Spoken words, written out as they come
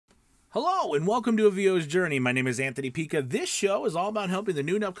Hello and welcome to A VO's Journey. My name is Anthony Pica. This show is all about helping the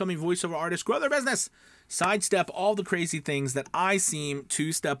new and upcoming voiceover artists grow their business, sidestep all the crazy things that I seem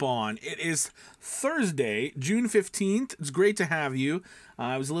to step on. It is Thursday, June 15th. It's great to have you.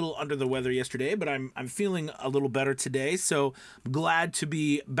 I was a little under the weather yesterday, but I'm feeling a little better today, so I'm glad to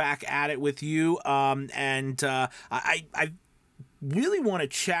be back at it with you. I really want to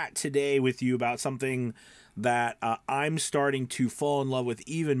chat today with you about something that I'm starting to fall in love with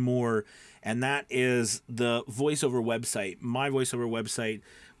even more, and that is the voiceover website. My voiceover website,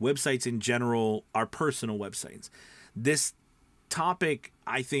 websites in general, are personal websites. This topic,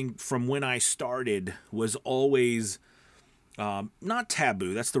 I think, from when I started, was always not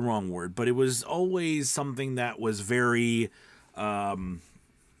taboo. That's the wrong word, but it was always something that was very, I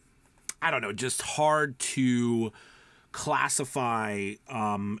don't know, just hard to classify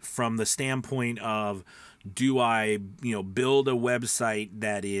from the standpoint of, do I, build a website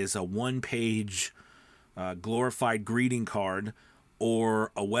that is a one-page glorified greeting card,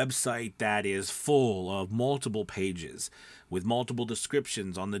 or a website that is full of multiple pages with multiple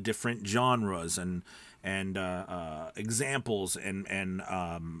descriptions on the different genres and examples and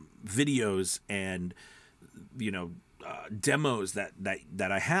videos and demos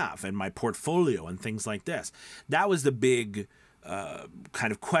that I have and my portfolio and things like this. That was the big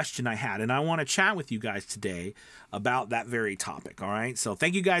kind of question I had, and I want to chat with you guys today about that very topic. All right, so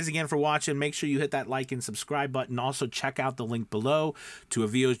thank you guys again for watching. Make sure you hit that like and subscribe button. Also check out the link below to A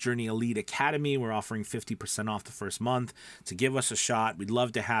VO's Journey Elite Academy. We're offering 50% off the first month. To give us a shot, we'd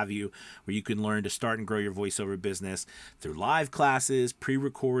love to have you, where you can learn to start and grow your voiceover business through live classes,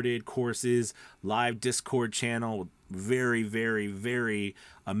 pre-recorded courses, live Discord channel. Very, very, very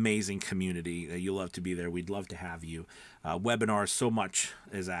amazing community. You'll love to be there. We'd love to have you. Webinars, so much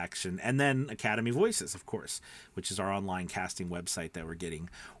is action. And then Academy Voices, of course, which is our online casting website that we're getting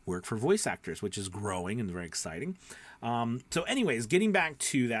work for voice actors, which is growing and very exciting. So anyways, getting back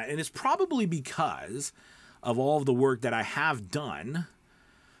to that, and it's probably because of all of the work that I have done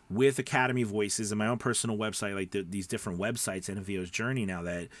with Academy Voices and my own personal website, like these different websites in A VO's Journey now,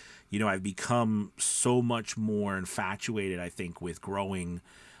 that I've become so much more infatuated, I think, with growing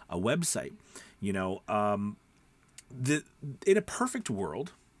a website. In a perfect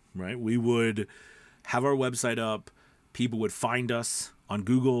world, right, we would have our website up, people would find us on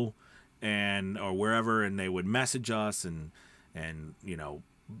Google or wherever, and they would message us, and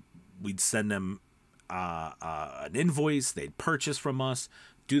we'd send them an invoice, they'd purchase from us,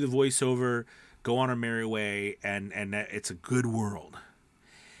 do the voiceover, go on our merry way, and it's a good world.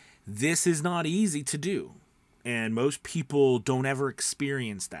 This is not easy to do, and most people don't ever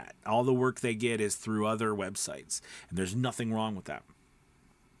experience that. All the work they get is through other websites, and there's nothing wrong with that.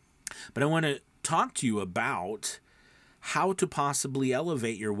 But I want to talk to you about how to possibly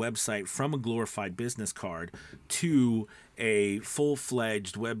elevate your website from a glorified business card to a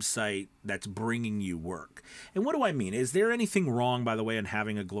full-fledged website that's bringing you work. And what do I mean? Is there anything wrong, by the way, in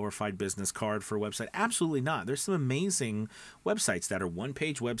having a glorified business card for a website? Absolutely not. There's some amazing websites that are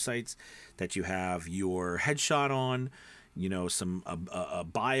one-page websites that you have your headshot on,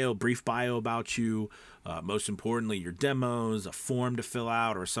 a brief bio about you, most importantly, your demos, a form to fill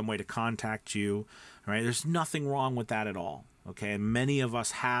out, or some way to contact you. All right, there's nothing wrong with that at all. Okay, and many of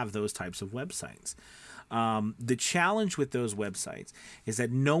us have those types of websites. The challenge with those websites is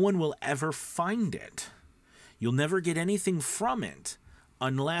that no one will ever find it. You'll never get anything from it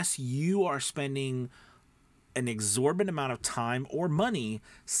unless you are spending an exorbitant amount of time or money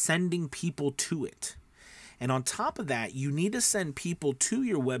sending people to it. And on top of that, you need to send people to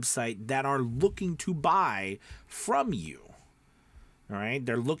your website that are looking to buy from you. All right,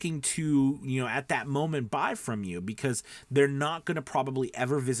 they're looking to, at that moment, buy from you, because they're not going to probably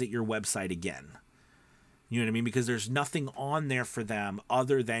ever visit your website again. You know what I mean? Because there's nothing on there for them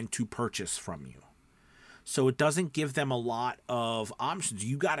other than to purchase from you. So it doesn't give them a lot of options.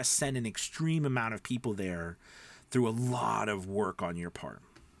 You got to send an extreme amount of people there through a lot of work on your part.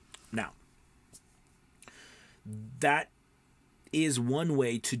 Now, that is one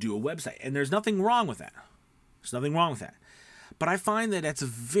way to do a website, and there's nothing wrong with that. There's nothing wrong with that. But I find that that's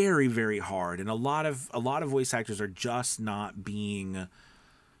very, very hard, and a lot of voice actors are just not being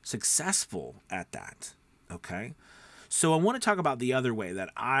successful at that. Okay, so I want to talk about the other way that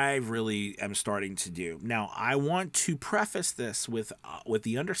I really am starting to do. Now, I want to preface this with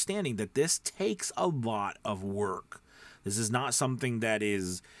the understanding that this takes a lot of work. This is not something that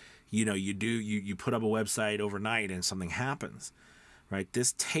is, you put up a website overnight and something happens, right?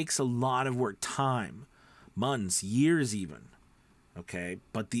 This takes a lot of work, time, months, years even. Okay,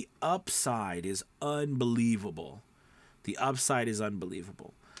 but the upside is unbelievable. The upside is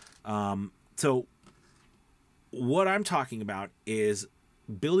unbelievable. So what I'm talking about is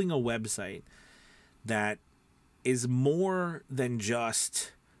building a website that is more than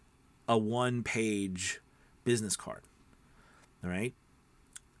just a one-page business card. All right?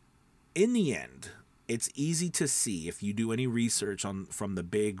 In the end, it's easy to see if you do any research from the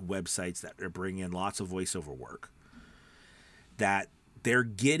big websites that are bringing in lots of voiceover work, that they're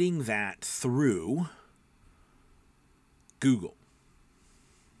getting that through Google.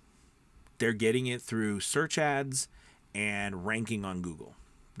 They're getting it through search ads and ranking on Google.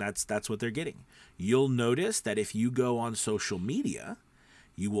 That's what they're getting. You'll notice that if you go on social media,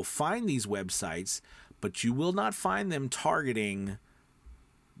 you will find these websites, but you will not find them targeting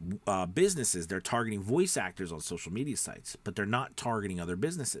businesses. They're targeting voice actors on social media sites, but they're not targeting other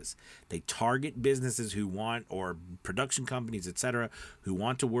businesses. They target businesses who want, or production companies, etc., who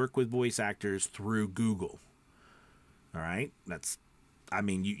want to work with voice actors through Google. All right,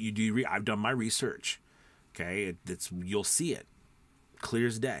 you do. I've done my research. Okay, you'll see it clear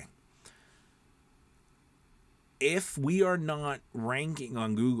as day. If we are not ranking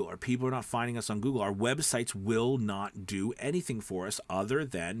on Google, or people are not finding us on Google, our websites will not do anything for us other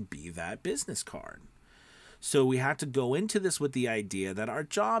than be that business card. So we have to go into this with the idea that our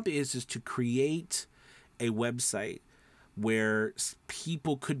job is to create a website where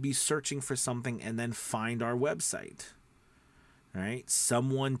people could be searching for something and then find our website. Right?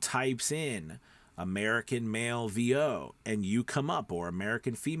 Someone types in American male VO and you come up, or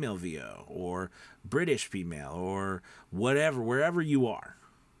American female VO, or British female, or whatever, wherever you are.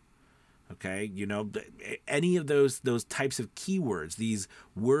 Okay, any of those types of keywords, these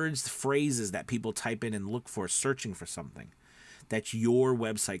words, phrases that people type in and look for, searching for something, that your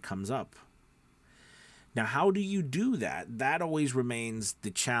website comes up. Now, how do you do that? That always remains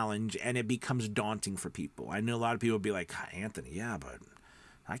the challenge, and it becomes daunting for people. I know a lot of people will be like, Anthony, yeah, but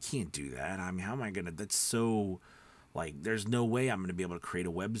I can't do that. I mean, how am I going to, that's so, there's no way I'm going to be able to create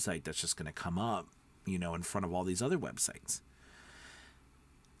a website that's just going to come up, in front of all these other websites.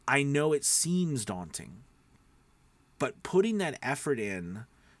 I know it seems daunting, but putting that effort in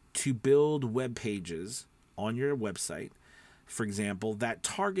to build web pages on your website, for example, that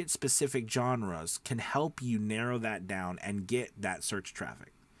target specific genres, can help you narrow that down and get that search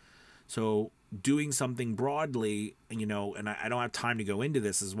traffic. So doing something broadly, and I don't have time to go into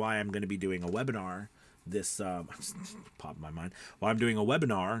this, is why I'm going to be doing a webinar this popped in my mind. Well, I'm doing a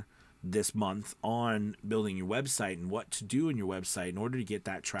webinar this month on building your website and what to do in your website in order to get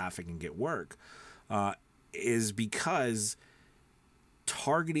that traffic and get work, is because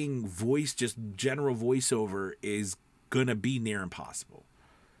targeting just general voiceover is gonna be near impossible,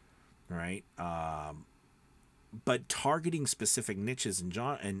 right? But targeting specific niches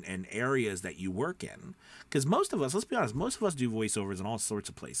and areas that you work in, because most of us, let's be honest, most of us do voiceovers in all sorts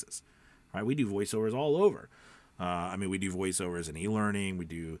of places, right? We do voiceovers all over. We do voiceovers in e-learning, we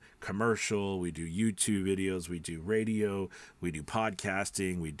do commercial, we do YouTube videos, we do radio, we do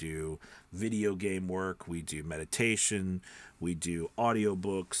podcasting, we do video game work, we do meditation, we do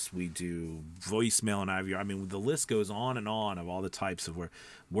audiobooks, we do voicemail and IVR. The list goes on and on of all the types of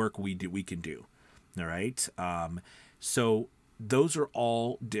work we can do. All right. So those are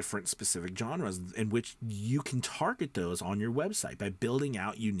all different specific genres in which you can target those on your website by building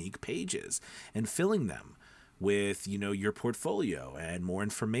out unique pages and filling them with, your portfolio and more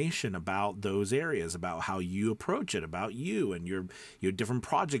information about those areas, about how you approach it, about you and your different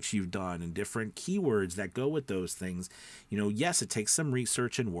projects you've done and different keywords that go with those things. Yes, it takes some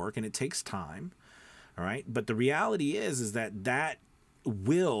research and work and it takes time. All right. But the reality is that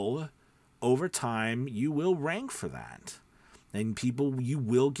will, over time, you will rank for that. And you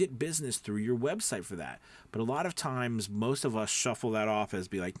will get business through your website for that. But a lot of times, most of us shuffle that off as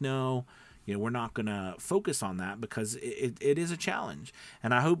be like, no, we're not going to focus on that because it is a challenge.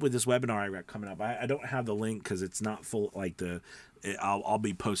 And I hope with this webinar I got coming up, I don't have the link because it's not full. I'll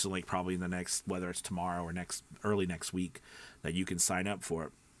be posting like probably in the next, whether it's tomorrow or early next week, that you can sign up for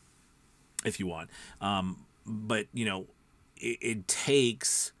it if you want. But it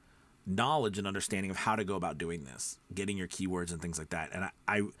takes knowledge and understanding of how to go about doing this, getting your keywords and things like that.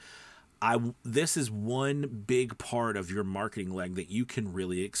 And this is one big part of your marketing leg that you can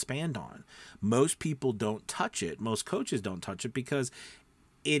really expand on. Most people don't touch it. Most coaches don't touch it because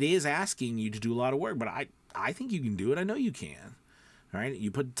it is asking you to do a lot of work, but I think you can do it. I know you can. All right. You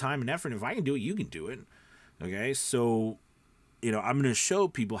put time and effort. If I can do it, you can do it. Okay. So, I'm going to show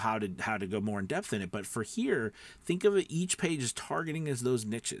people how to go more in depth in it. But for here, think of it, each page is targeting as those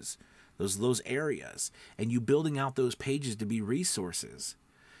niches, those areas, and you building out those pages to be resources.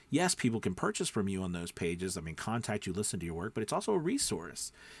 Yes, people can purchase from you on those pages. I mean, contact you, listen to your work, but it's also a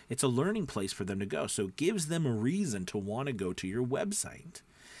resource. It's a learning place for them to go. So it gives them a reason to want to go to your website.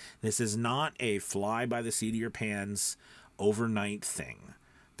 This is not a fly by the seat of your pants overnight thing.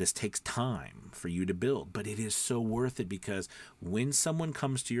 This takes time for you to build, but it is so worth it, because when someone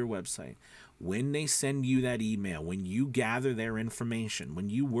comes to your website, when they send you that email, when you gather their information, when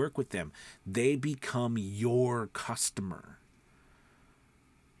you work with them, they become your customer.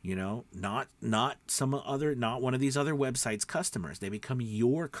 You know, not one of these other websites' customers. They become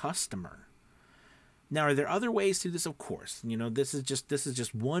your customer. Now, are there other ways to do this? Of course. You know, this is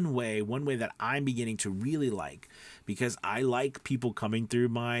just one way that I'm beginning to really like, because I like people coming through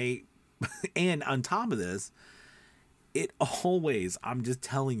my and on top of this, it always, I'm just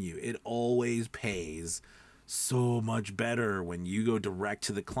telling you, it always pays so much better when you go direct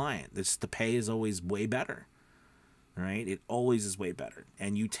to the client. The pay is always way better. Right? It always is way better.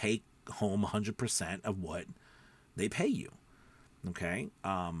 And you take home 100% of what they pay you. Okay?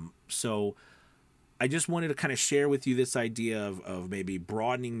 So I just wanted to kind of share with you this idea of maybe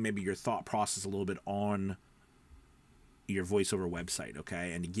broadening maybe your thought process a little bit on your voiceover website,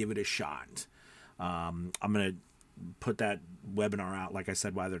 okay? And to give it a shot. I'm going to put that webinar out, like I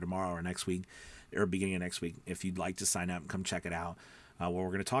said, whether tomorrow or next week, or beginning of next week. If you'd like to sign up and come check it out, where we're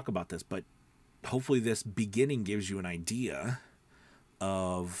going to talk about this. But hopefully this beginning gives you an idea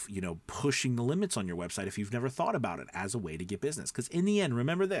of, you know, pushing the limits on your website if you've never thought about it as a way to get business. Because in the end,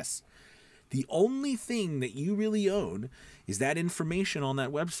 remember this, the only thing that you really own is that information on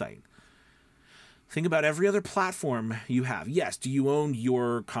that website. Think about every other platform you have. Yes, do you own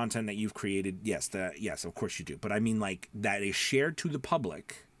your content that you've created? Yes, yes, of course you do. But I mean, like, that is shared to the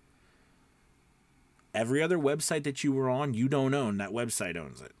public. Every other website that you were on, you don't own. That website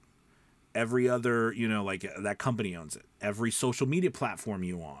owns it. Every other, you know, like, that company owns it. Every social media platform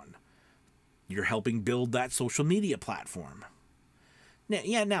you on, you're helping build that social media platform.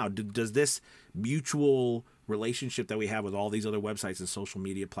 Now, does this mutual relationship that we have with all these other websites and social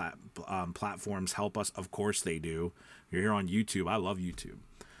media platforms help us? Of course they do. You're here on YouTube. I love YouTube.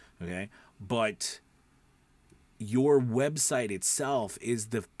 Okay? But your website itself is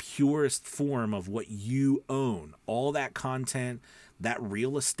the purest form of what you own. All that content, that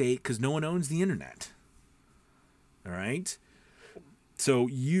real estate, because no one owns the internet. All right? So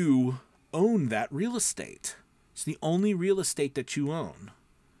you own that real estate. It's the only real estate that you own.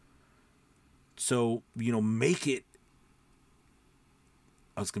 So, you know, make it,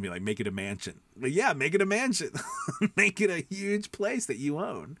 I was going to be like, make it a mansion. But yeah, make it a mansion. Make it a huge place that you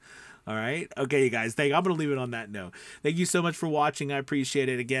own. All right. Okay, you guys. I'm going to leave it on that note. Thank you so much for watching. I appreciate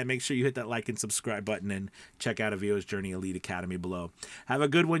it. Again, make sure you hit that like and subscribe button and check out Avio's Journey Elite Academy below. Have a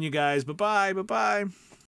good one, you guys. Bye-bye. Bye-bye.